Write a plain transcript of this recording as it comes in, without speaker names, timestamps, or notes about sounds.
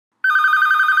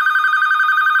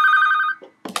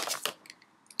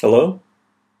Hello?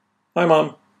 Hi,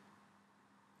 Mom.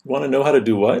 Want to know how to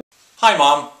do what? Hi,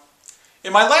 Mom.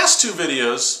 In my last two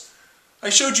videos, I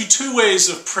showed you two ways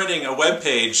of printing a web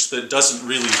page that doesn't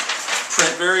really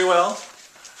print very well.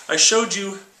 I showed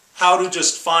you how to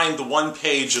just find the one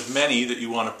page of many that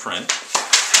you want to print.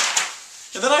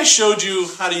 And then I showed you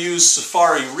how to use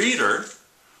Safari Reader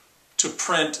to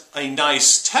print a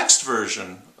nice text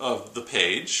version of the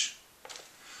page.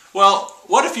 Well,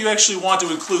 what if you actually want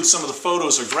to include some of the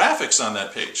photos or graphics on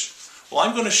that page? Well,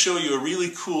 I'm going to show you a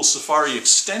really cool Safari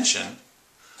extension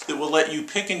that will let you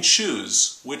pick and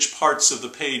choose which parts of the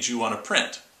page you want to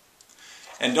print.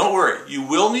 And don't worry, you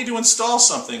will need to install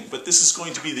something, but this is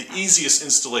going to be the easiest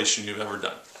installation you've ever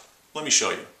done. Let me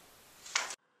show you.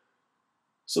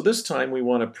 So this time we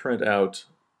want to print out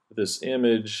this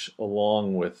image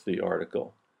along with the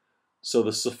article. So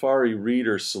the Safari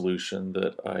Reader solution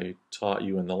that I taught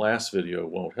you in the last video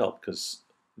won't help because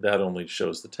that only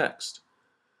shows the text.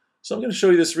 So I'm going to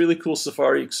show you this really cool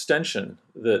Safari extension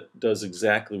that does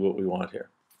exactly what we want here.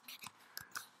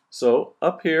 So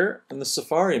up here in the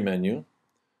Safari menu,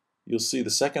 you'll see the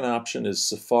second option is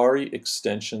Safari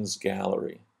Extensions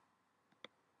Gallery.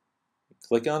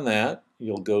 Click on that,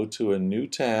 you'll go to a new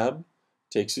tab,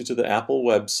 takes you to the Apple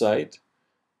website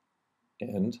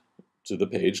and to the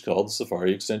page called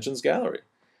Safari Extensions Gallery.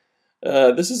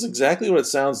 This is exactly what it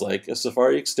sounds like. A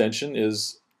Safari extension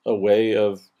is a way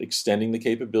of extending the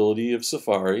capability of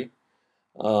Safari.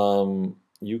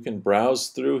 You can browse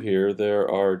through here. There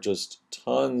are just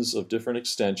tons of different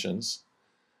extensions.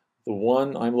 The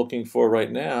one I'm looking for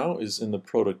right now is in the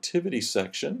productivity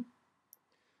section.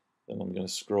 And I'm going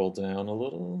to scroll down a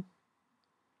little.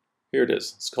 Here it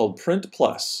is. It's called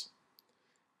PrintPlus.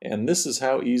 And this is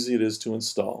how easy it is to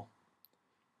install.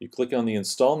 You click on the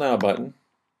Install Now button.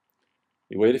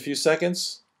 You wait a few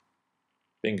seconds.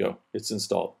 Bingo, it's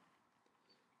installed.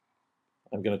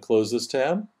 I'm going to close this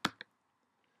tab.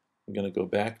 I'm going to go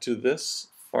back to this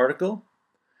article.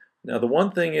 Now the one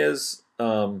thing is,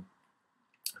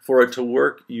 for it to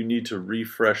work, you need to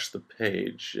refresh the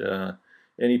page.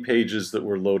 Any pages that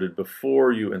were loaded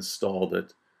before you installed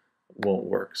it won't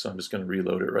work. So I'm just going to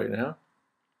reload it right now.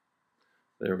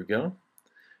 There we go.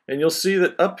 And you'll see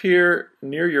that up here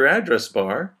near your address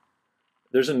bar,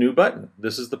 there's a new button.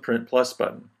 This is the PrintPlus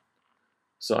button.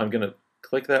 So I'm going to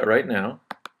click that right now.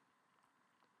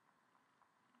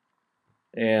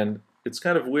 And it's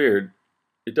kind of weird.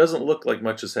 It doesn't look like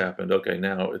much has happened. Okay,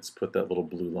 now it's put that little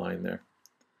blue line there.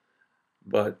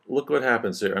 But look what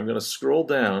happens here. I'm going to scroll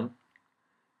down.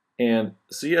 And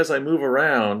see, as I move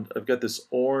around, I've got this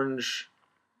orange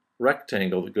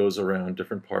rectangle that goes around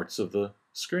different parts of the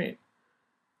screen.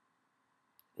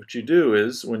 What you do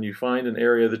is, when you find an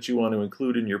area that you want to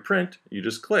include in your print, you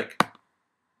just click.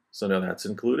 So now that's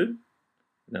included.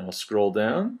 Now I'll scroll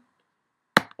down.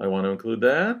 I want to include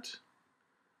that.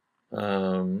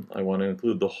 I want to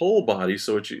include the whole body,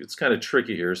 so it's kind of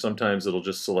tricky here. Sometimes it'll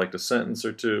just select a sentence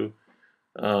or two.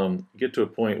 Get to a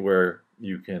point where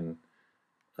you can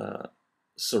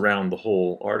surround the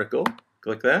whole article.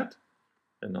 Click that,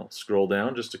 and I'll scroll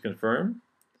down just to confirm.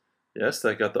 Yes,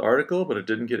 that got the article, but it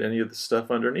didn't get any of the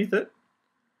stuff underneath it.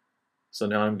 So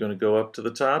now I'm going to go up to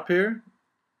the top here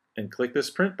and click this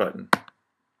print button.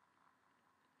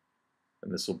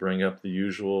 And this will bring up the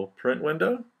usual print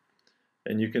window.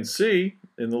 And you can see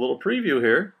in the little preview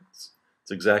here, it's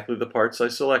exactly the parts I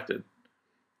selected.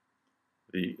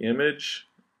 The image,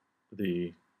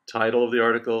 the title of the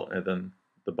article, and then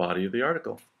the body of the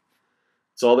article.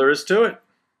 That's all there is to it.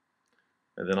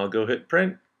 And then I'll go hit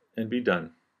print and be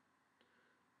done.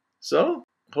 So,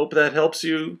 hope that helps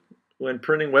you when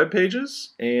printing web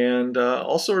pages. And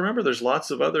also remember, there's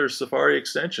lots of other Safari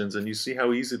extensions, and you see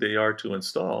how easy they are to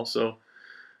install. So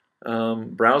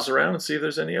browse around and see if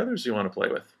there's any others you want to play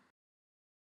with.